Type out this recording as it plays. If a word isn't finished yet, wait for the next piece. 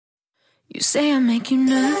You say I make you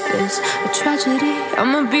nervous, a tragedy,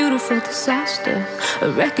 I'm a beautiful disaster, a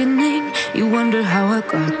reckoning. You wonder how I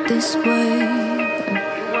got this way.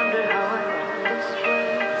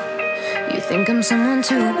 You think I'm someone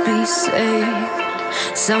to be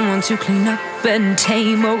saved, someone to clean up and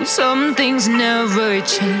tame. Oh, some things never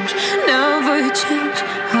change, never change.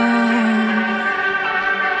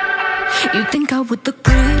 You think I would look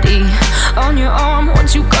pretty on your arm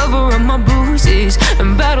once you cover up my bruises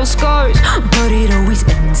and battle scars, but it always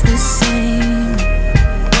ends the same.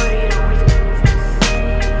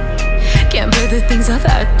 Can't bear the things I've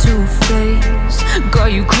had to face,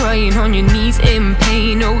 got you crying on your knees in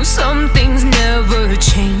pain. Oh, some things never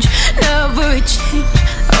change, never change.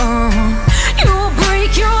 You'll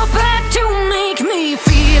break your back to make me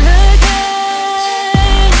feel again.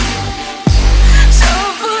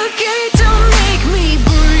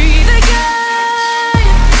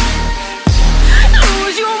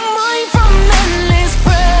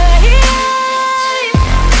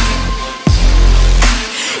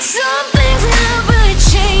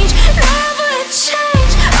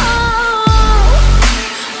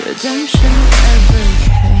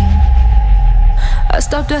 I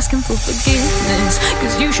stopped asking for forgiveness,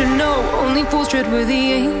 cause you should know only fools tread where the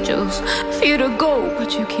angels fear to go,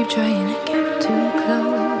 but you keep trying to get too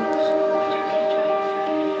close.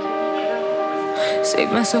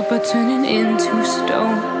 Save myself by turning into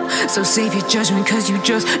stone, so save your judgment cause you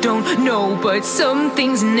just don't know. But some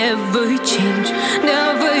things never change,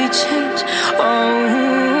 never change.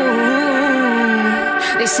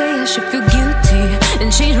 They say I should feel guilty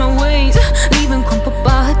and change my ways, leaving crumpled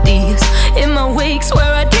bodies in my wake.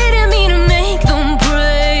 Swear I didn't mean to make them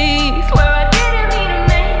break,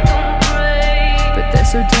 but they're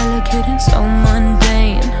so delicate and so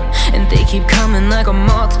mundane, and they keep coming like a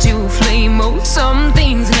moth to a flame. Oh, some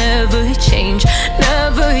things never change,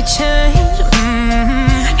 never change.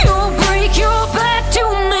 You'll break your back to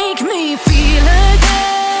make me feel again.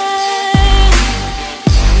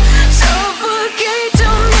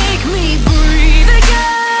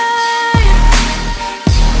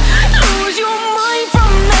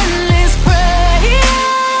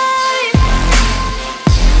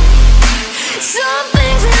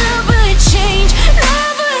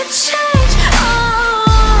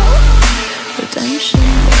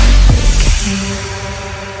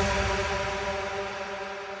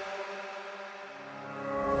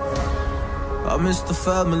 I miss the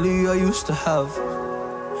family I used to have.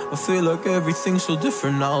 I feel like everything's so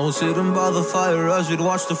different now. Sitting by the fire as we'd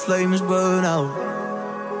watch the flames burn out.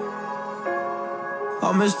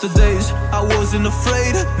 I miss the days I wasn't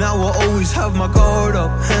afraid. Now I always have my guard up,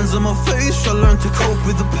 hands on my face. I learned to cope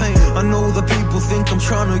with the pain. I know that people think I'm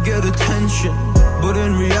trying to get attention, but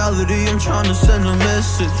in reality I'm trying to send a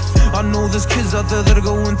message. I know there's kids out there that are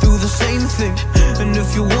going through the same thing, and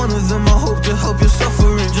if you're one of them, I hope to help your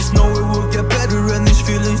suffering. Just know it will get better, and these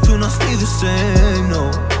feelings do not stay the same. No,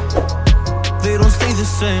 they don't stay the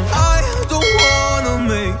same. I don't wanna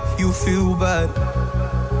make you feel bad,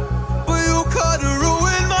 but you kinda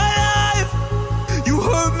ruined my life. You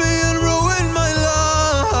hurt me and ruined my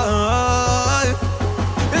life,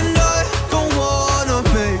 and I don't wanna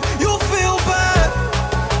make you feel bad,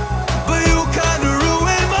 but you kinda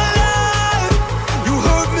ruined my life. You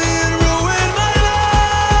hurt me and ruined my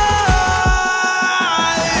life.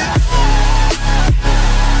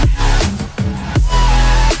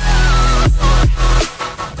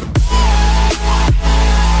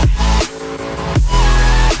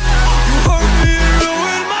 You hurt me and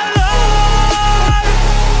ruined my life.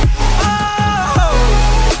 Oh.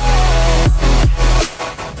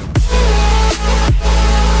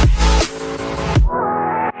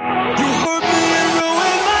 You hurt me and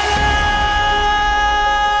ruined my life.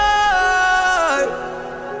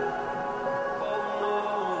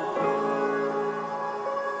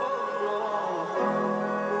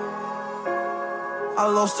 I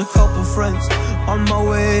lost a couple friends on my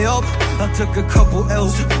way up. I took a couple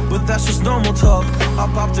L's, but that's just normal talk. I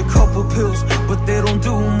popped a couple pills, but they don't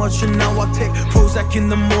do much. And now I take Prozac in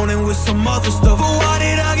the morning with some other stuff. But why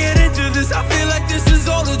did I get into this? I feel like this is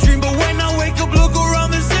all a dream, but when I wake up, look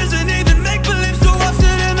around, this isn't even make-believe. So I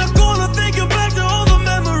sit in a corner thinking back to all the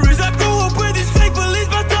memories. I grew up with these fake beliefs,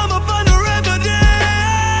 by the time I find a remedy.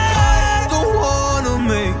 I don't wanna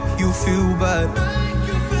make you feel bad,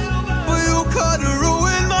 but you kinda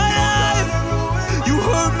ruined my life. You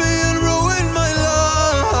hurt me and ruined my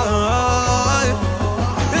life,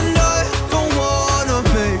 and I don't wanna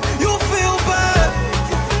make you feel bad,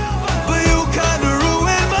 but you kinda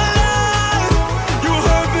ruined my life. You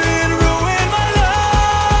hurt me and ruined my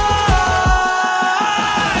life.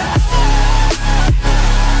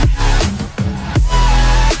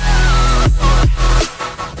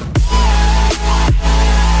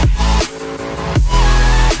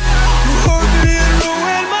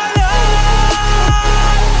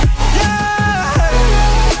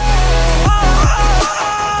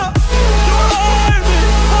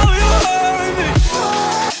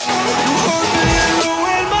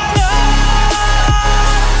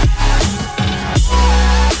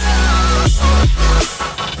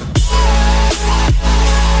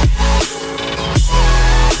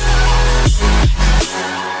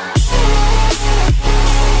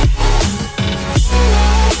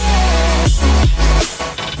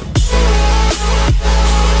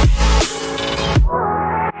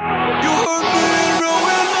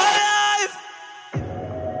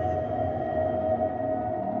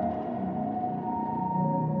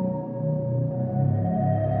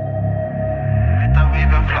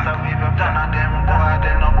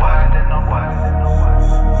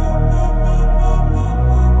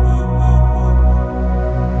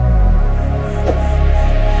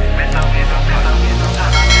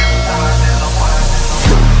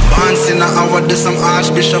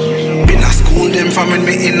 Archbishop. Been a school them from when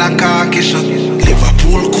me in a car shot.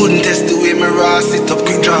 Liverpool couldn't test the way me raw sit up.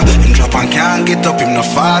 Quick draw, him drop and can't get up. Him not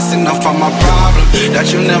fast enough for my problem that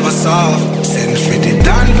you never solve. Send for the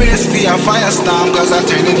Dan race for a firestorm, cause I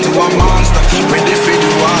turn into a monster. Ready for the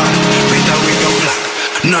war, better with your black.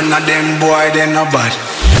 None of them boy, they no bad.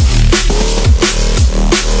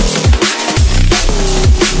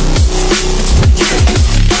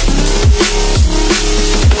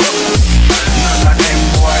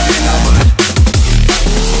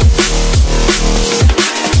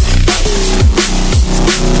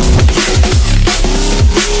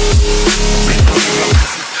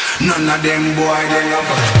 None of them boy, they no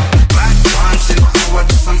bad. Bad dancing, over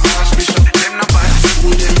to some Archbishop. Them no bad.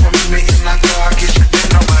 School them from me in a carkish. Them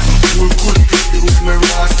no bad. School couldn't take the with me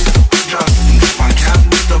raw sit up. Drop enough and can't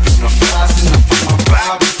beat up. No fast enough for my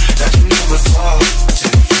Bible that you never saw.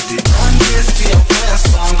 Send for the grand race for your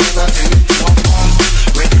firestorm, cause I tell you no bombs.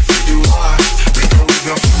 Ready for the war, better with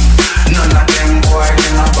your fun. None of them boy,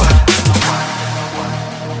 they no bad.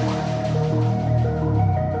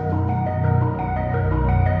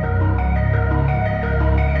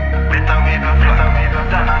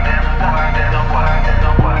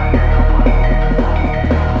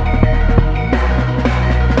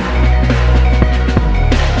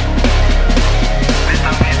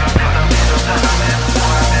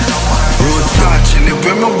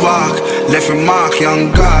 Left a mark,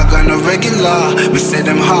 young gog on a regular. We say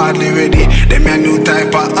them hardly ready. Them a new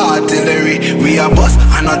type of artillery. We a boss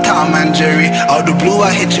and a Tom and Jerry. Out the blue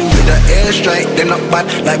I hit you with an airstrike. They not bad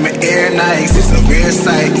like my air Nikes. It's a rare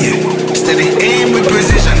sight, yeah. Steady aim with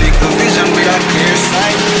precision. Equal vision with a clear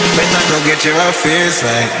sight. Better go get your affairs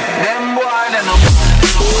right. Them boy, they no bad.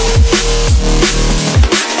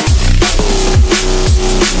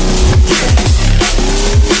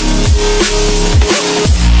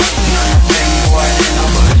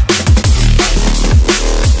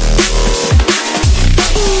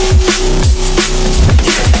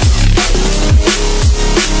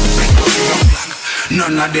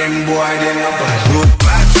 None of them boy, they no bad. Road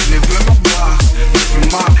back, live with my bar. If you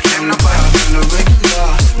mark, them no bad. On the regular,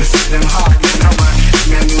 we see them hard, them no bad.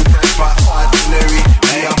 Me a new type of artillery.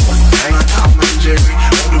 I am and a Tom and Jerry.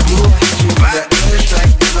 All the blue, you better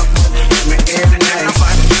airstrike. They no bad, me air nice.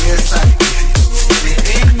 Clear sight, steady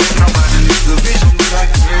aim, they no bad. And it's the vision, we got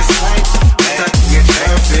clear sight. Better to get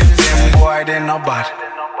your fit, them boy, they no bad.